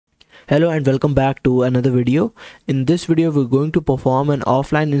Hello and welcome back to another video. In this video we're going to perform an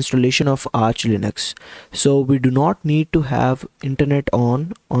offline installation of Arch Linux. So we do not need to have internet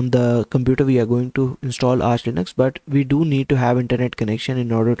on the computer we are going to install Arch Linux, but we do need to have internet connection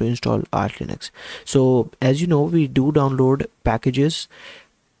in order to install Arch Linux. So as you know, we do download packages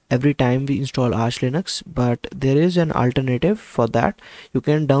every time we install Arch Linux, but there is an alternative for that. You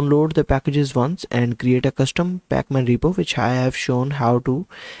can download the packages once and create a custom Pacman repo, which I have shown how to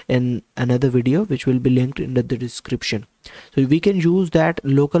in another video, which will be linked in the description. So we can use that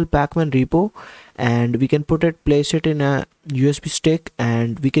local Pacman repo and we can place it in a USB stick,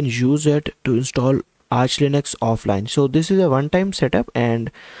 and we can use it to install Arch Linux offline. So this is a one-time setup, and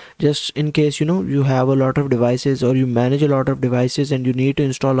just in case you have a lot of devices or you manage a lot of devices and you need to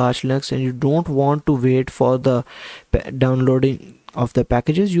install Arch Linux and you don't want to wait for the downloading of the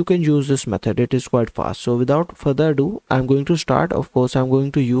packages, you can use this method. It is quite fast. So without further ado, I'm going to start. Of course, I'm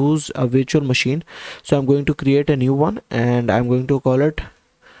going to use a virtual machine, so I'm going to create a new one and I'm going to call it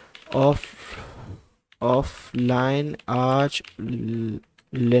offline Arch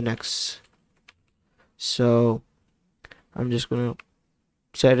Linux. So I'm just going to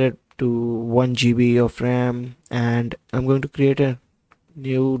set it to 1 GB of RAM, and I'm going to create a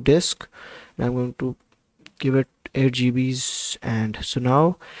new disk and I'm going to give it 8 GBs. And so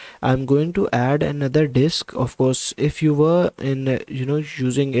now I'm going to add another disk. Of course, if you were in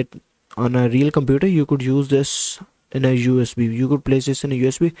using it on a real computer, you could use this in a USB. You could place this in a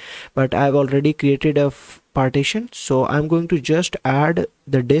USB, but I've already created a partition, so I'm going to just add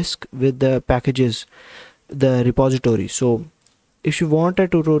the disk with the packages, the repository. So if you want a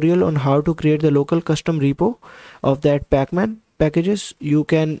tutorial on how to create the local custom repo of that Pacman packages, you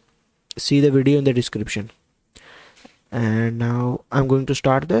can see the video in the description. And now I'm going to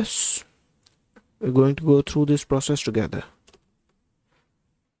start this. We're going to go through this process together.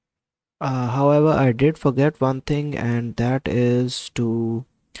 However, I did forget one thing, and that is to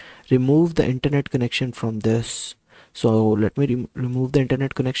remove the internet connection from this. So let me remove the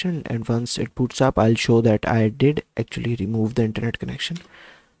internet connection, and once it boots up, I'll show that I did actually remove the internet connection.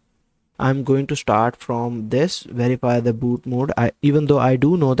 I'm going to start from this, verify the boot mode. Even though I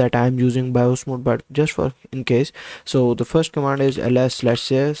do know that I'm using BIOS mode, but just for in case. So the first command is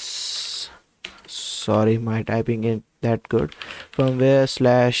ls/cs. Sorry, my typing ain't that good.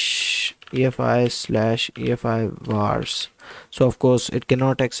 Firmware/EFI/EFI vars. So of course it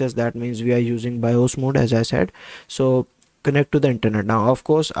cannot access. That means we are using BIOS mode, as I said. So connect to the internet. Now of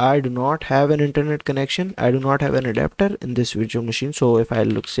course I do not have an internet connection. I do not have an adapter in this virtual machine. So if I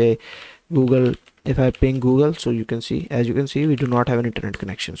say Google, if I ping Google, so you can see, as you can see, we do not have an internet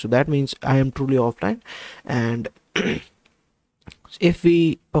connection. So that means I am truly offline. And if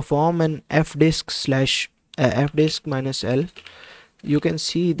we perform an fdisk/fdisk-l, you can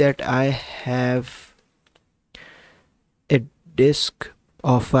see that I have a disk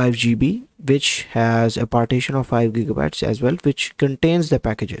of 5 GB, which has a partition of 5 GB as well, which contains the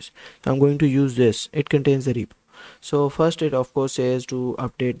packages. So I'm going to use this. It contains the repo. So first, it of course says to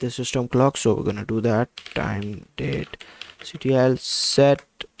update the system clock, so we're gonna do that. Time date ctl set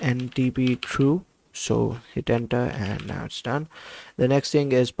ntp true. So hit enter, and now it's done. The next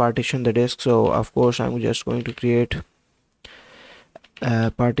thing is partition the disk. So of course I'm just going to create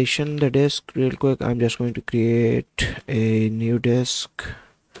partition the disk real quick. I'm just going to create a new disk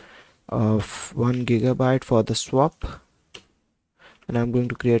of 1 GB for the swap, and I'm going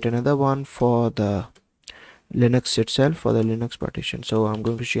to create another one for the Linux itself, for the Linux partition. So I'm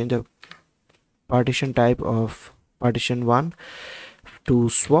going to change the partition type of partition 1 to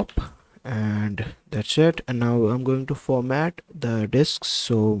swap, and that's it. And now I'm going to format the disks.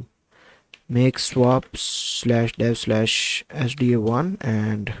 So make swap/dev/sda1,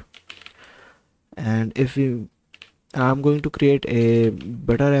 and if I'm going to create a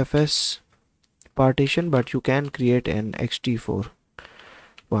btrfs partition, but you can create an xt4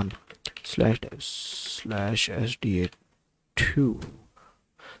 one /dev/sda2.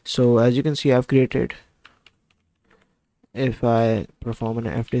 so as you can see, I've created. If I perform an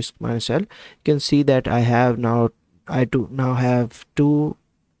fdisk-l, you can see that I do now have two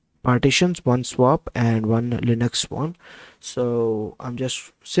partitions, one swap and one Linux one. So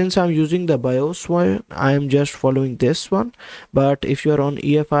since I'm using the BIOS one, I'm just following this one, but if you're on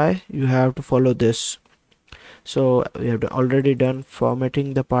EFI, you have to follow this. So we have already done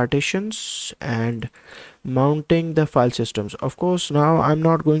formatting the partitions and mounting the file systems. Of course, now I'm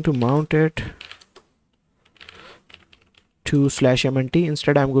not going to mount it to /mnt.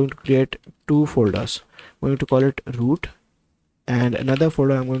 Instead, I'm going to create two folders. I'm going to call it root, and another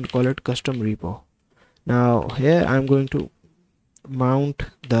folder I'm going to call it custom repo. Now here I'm going to mount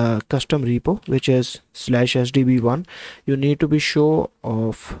the custom repo, which is /sdb1. You need to be sure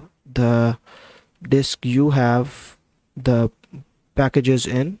of the disk you have the packages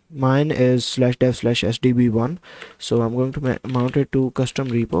in. Mine is /dev/sdb1, so I'm going to mount it to custom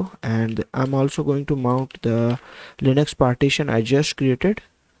repo, and I'm also going to mount the Linux partition I just created,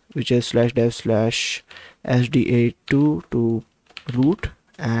 which is /dev/sda2 to root,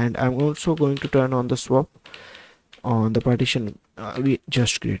 and I'm also going to turn on the swap on the partition we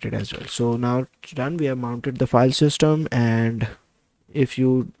just created as well. So now it's done. We have mounted the file system, and if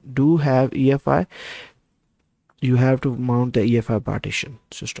you do have EFI, you have to mount the EFI partition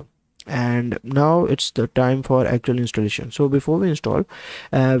system. And now it's the time for actual installation. So before we install,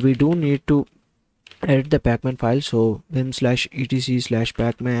 we do need to edit the pacman file. So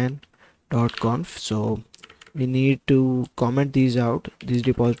vim/etc/pacman.conf. so we need to comment these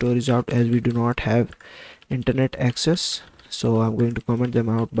repositories out, as we do not have internet access. So I'm going to comment them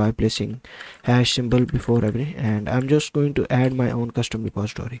out by placing hash symbol before every, and I'm just going to add my own custom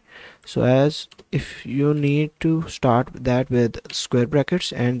repository. So as if you need to start that with square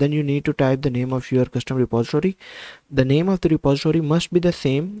brackets, and then you need to type the name of your custom repository. The name of the repository must be the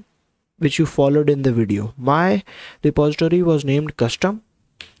same which you followed in the video. My repository was named custom,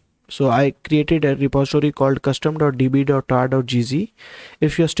 so I created a repository called custom.db.tar.gz.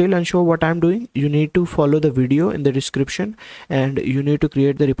 If you're still unsure what I'm doing, you need to follow the video in the description, and you need to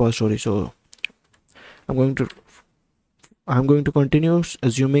create the repository. So I'm going to continue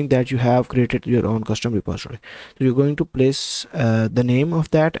assuming that you have created your own custom repository. So you're going to place the name of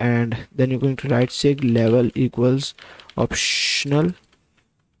that, and then you're going to write sig level equals optional,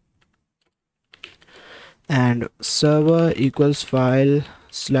 and server equals file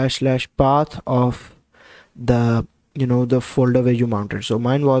 / path of the the folder where you mounted. So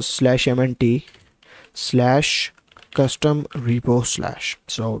mine was /mnt /custom repo/.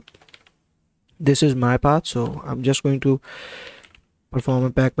 So this is my path. So I'm just going to perform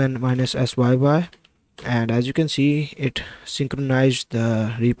a pacman -syy, and as you can see, it synchronized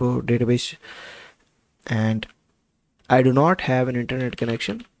the repo database, and I do not have an internet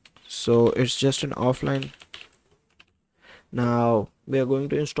connection, so it's just an offline. Now we are going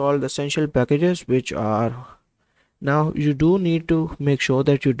to install the essential packages, which are, now you do need to make sure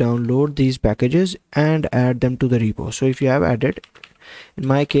that you download these packages and add them to the repo. So if you have added, in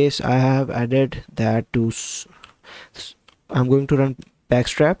my case I have added that to I'm going to run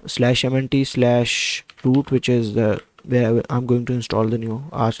backstrap /mnt/root, which is the where I'm going to install the new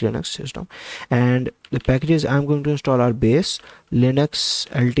Arch Linux system, and the packages I'm going to install are base, Linux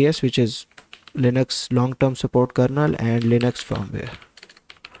LTS, which is Linux long-term support kernel, and Linux firmware.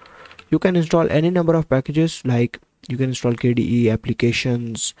 You can install any number of packages, like you can install KDE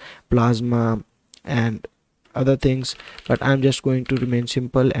applications, Plasma, and other things, but I'm just going to remain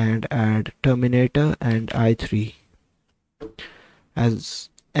simple and add Terminator and i3 as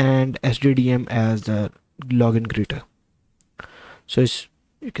and SDDM as the login greeter. So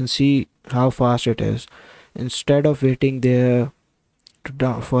you can see how fast it is. Instead of waiting there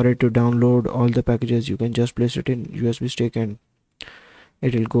for it to download all the packages, you can just place it in USB stick and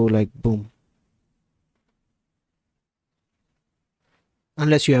it will go like boom.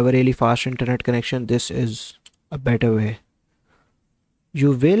 Unless you have a really fast internet connection, this is a better way.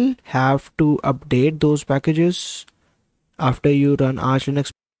 You will have to update those packages after you run Arch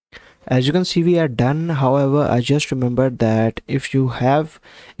Linux. As you can see, we are done. However, I just remembered that if you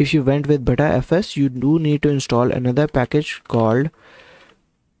went with BetaFS, you do need to install another package called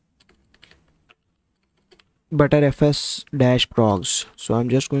ButterFS-progs. So I'm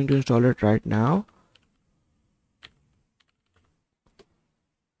just going to install it right now,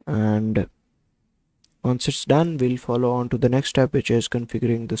 and once it's done, we'll follow on to the next step, which is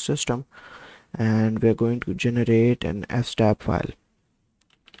configuring the system, and we're going to generate an fstab file.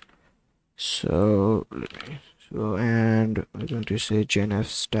 And we're going to say gen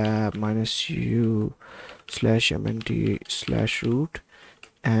fstab -u /mnt/root,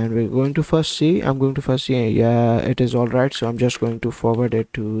 and we're going to first see, yeah, it is all right. So I'm just going to forward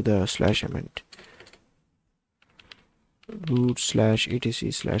it to the /mnt root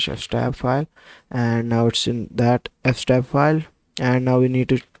 /etc/fstab file, and now it's in that fstab file. And now we need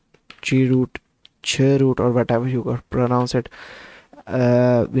to chroot or whatever you pronounce it.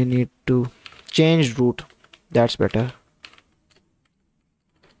 We need to change root, that's better.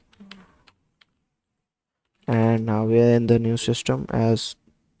 And now we are in the new system. We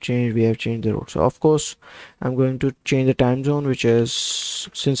have changed the root. So of course I'm going to change the time zone, which is,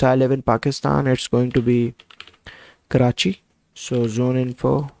 since I live in Pakistan, it's going to be Karachi. So zone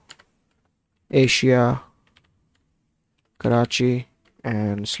info Asia Karachi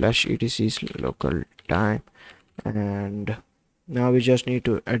and /etc local time. And now we just need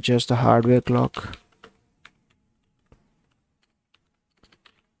to adjust the hardware clock.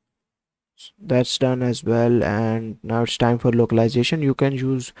 That's done as well. And now it's time for localization. You can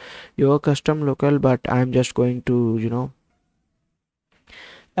use your custom local, but I'm just going to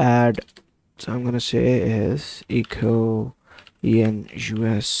add, so I'm gonna say is echo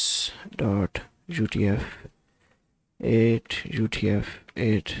enus dot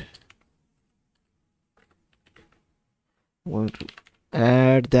utf-8 want to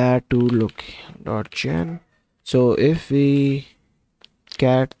add that to look.gen. so if we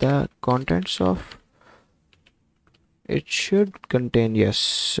get the contents of, it should contain,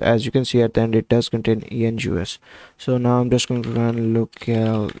 yes, as you can see at the end it does contain enus. So now I'm just going to run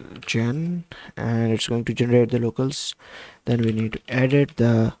localgen and it's going to generate the locals. Then we need to edit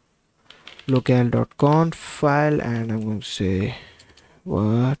the locale.conf file and I'm going to say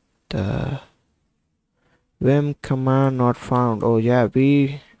what the vim command not found. Oh yeah,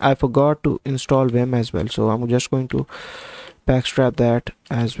 I forgot to install vim as well, so I'm just going to backstrap that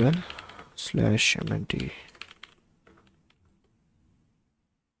as well /mnt.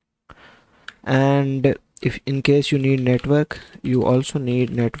 And if in case you need network, you also need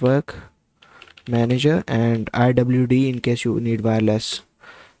network manager and IWD in case you need wireless.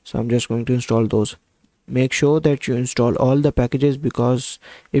 So I'm just going to install those. Make sure that you install all the packages, because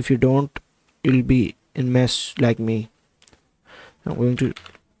if you don't, you'll be in mess like me. I'm going to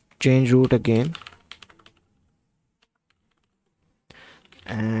change root again,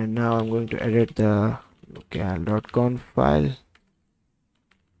 and now I'm going to edit the locale.conf file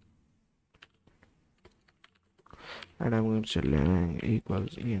and I'm going to say lang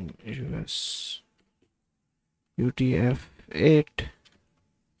equals enus utf-8.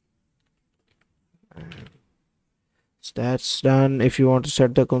 So that's done. If you want to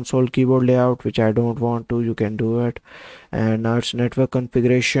set the console keyboard layout, which I don't want to, you can do it. And now it's network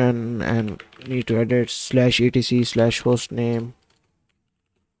configuration and need to edit /etc/hostname.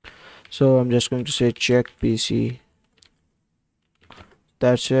 So I'm just going to say check PC.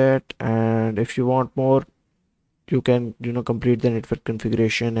 That's it. And if you want more, you can complete the network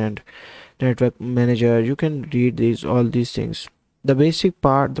configuration and network manager. You can read all these things. The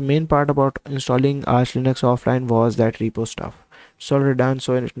main part about installing Arch Linux offline was that repo stuff. It's already done.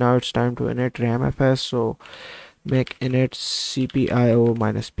 So now it's time to init ramfs. So make init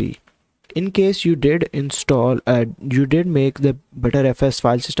cpio-p. In case you did install, you did make the btrfs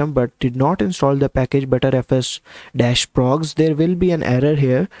file system but did not install the package btrfs-progs, there will be an error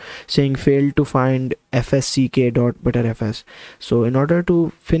here saying failed to find fsck.btrfs. So in order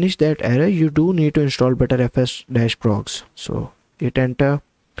to finish that error, you do need to install btrfs-progs. So hit enter.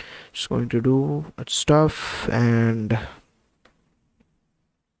 It's going to do stuff, and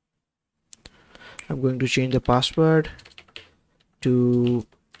I'm going to change the password to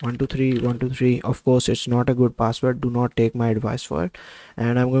 123 123. Of course, it's not a good password. Do not take my advice for it.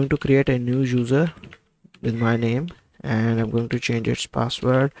 And I'm going to create a new user with my name, and I'm going to change its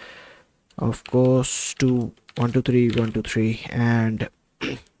password, of course, to 123 123. And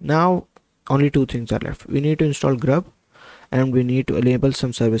now only two things are left. We need to install Grub, and we need to enable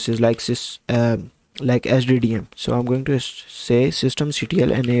some services like SDDM. So I'm going to say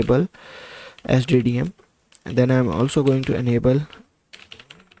systemctl enable SDDM, and then I'm also going to enable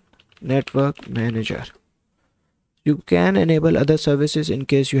network manager. You can enable other services in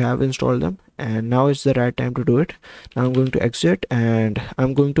case you have installed them, and now is the right time to do it. Now I'm going to exit, and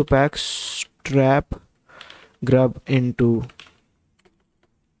I'm going to backstrap Grub into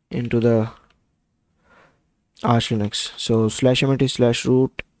the Arch Linux. So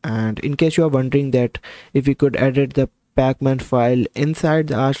 /mnt/root. And in case you are wondering that if we could edit the Pacman file inside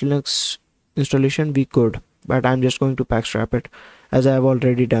the Arch Linux installation, we could, but I'm just going to backstrap it as I have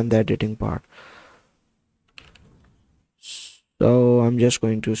already done the editing part. So I'm just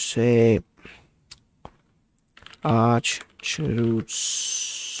going to say arch root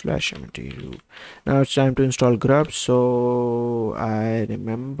 /mnt root. Now it's time to install Grub. So I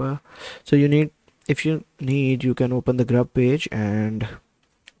remember, so if you need, you can open the Grub page, and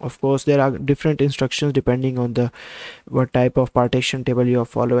of course there are different instructions depending on what type of partition table you are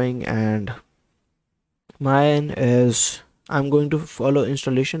following, and mine is, I'm going to follow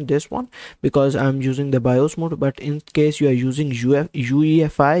installation this one because I'm using the BIOS mode, but in case you are using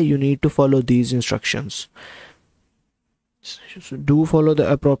UEFI, you need to follow these instructions. So do follow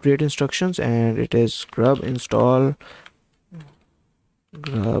the appropriate instructions, and it is grub install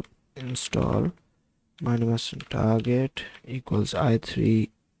minus target equals i386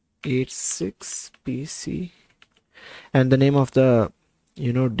 pc and the name of the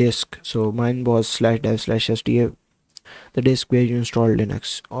disk. So mine was /dev/sda, the disk where you install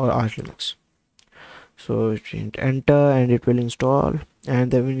Linux or Arch Linux. So enter and it will install,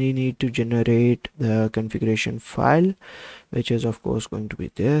 and then we need to generate the configuration file, which is of course going to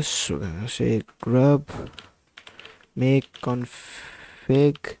be this. So we're gonna say grub make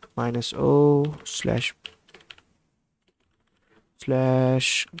config -o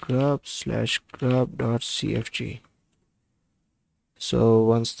 /grub/grub.cfg. So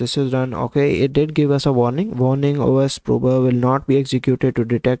once this is done, okay, it did give us a warning. OS prober will not be executed to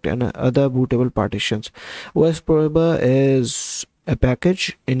detect other bootable partitions. OS prober is a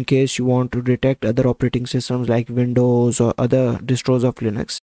package in case you want to detect other operating systems like Windows or other distros of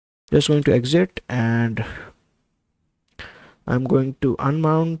Linux. Just going to exit, and I'm going to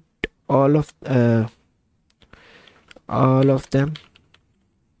unmount all of them,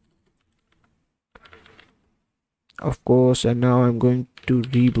 of course, and now I'm going to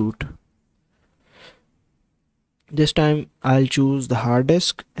reboot. This time I'll choose the hard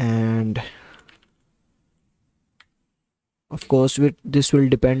disk, and of course this will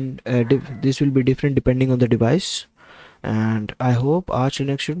depend this will be different depending on the device, and I hope Arch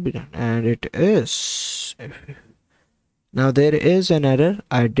Linux should be done, and it is. Now there is an error.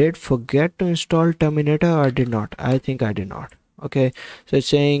 I did forget to install Terminator, or I did not. I think I did not. Okay, so it's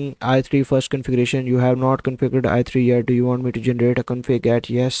saying i3 first configuration, you have not configured i3 yet. Do you want me to generate a config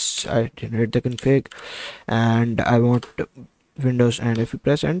at? Yes, I generate the config, and I want Windows, and if you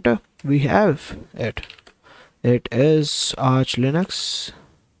press enter, we have it. It is Arch Linux.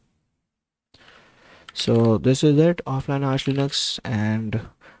 So this is it, offline Arch Linux. And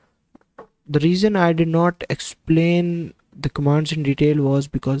the reason I did not explain the commands in detail was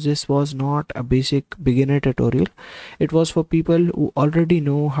because this was not a basic beginner tutorial. It was for people who already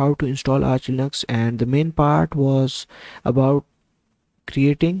know how to install Arch Linux, and the main part was about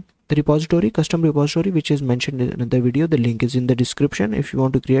creating the repository, custom repository, which is mentioned in the video. The link is in the description if you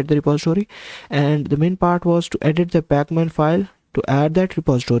want to create the repository. And the main part was to edit the Pacman file, to add that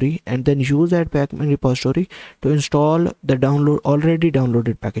repository, and then use that Pacman repository to install the already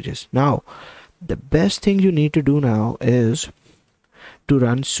downloaded packages. Now the best thing you need to do now is to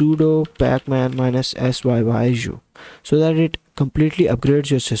run sudo pacman -syyu so that it completely upgrades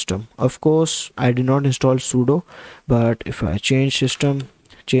your system. Of course I did not install sudo, but if I change system,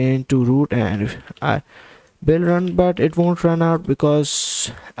 change to root, and if I will run, but it won't run out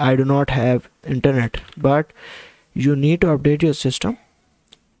because I do not have internet. But you need to update your system,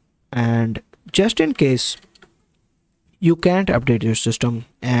 and just in case you can't update your system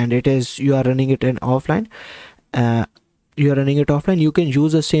and you are running it offline, you can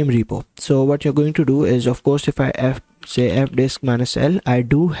use the same repo. So what you're going to do is, of course, if I say fdisk -l, I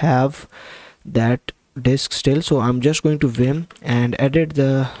do have that disk still, so I'm just going to vim and edit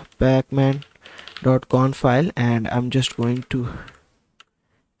the pacman.conf file, and I'm just going to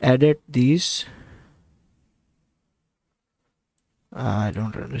edit these. I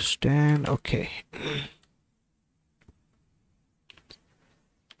don't understand. Okay.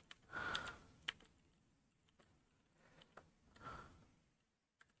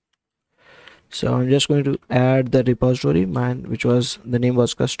 So I'm just going to add the repository, which was, the name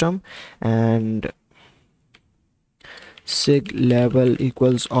was custom, and sig level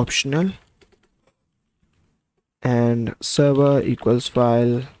equals optional, and server equals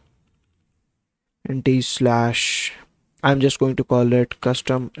file, and t/, I'm just going to call it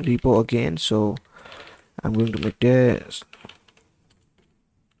custom repo again. So I'm going to make this.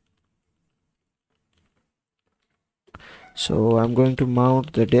 So I'm going to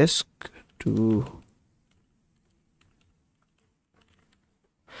mount the disk to,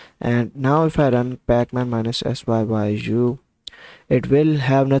 and now if I run pacman -syyu, it will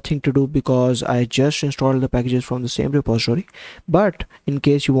have nothing to do because I just installed the packages from the same repository. But in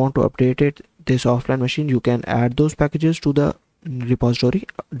case you want to update this offline machine, you can add those packages to the repository,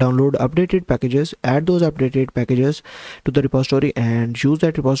 download updated packages, add those updated packages to the repository, and use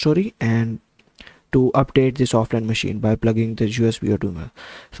that repository and to update this offline machine by plugging the USB or terminal.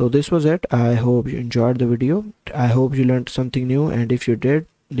 So this was it. I hope you enjoyed the video. I hope you learned something new, and if you did,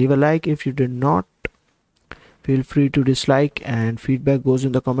 leave a like. If you did not, feel free to dislike, and feedback goes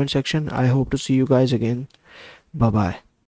in the comment section. I hope to see you guys again. Bye bye.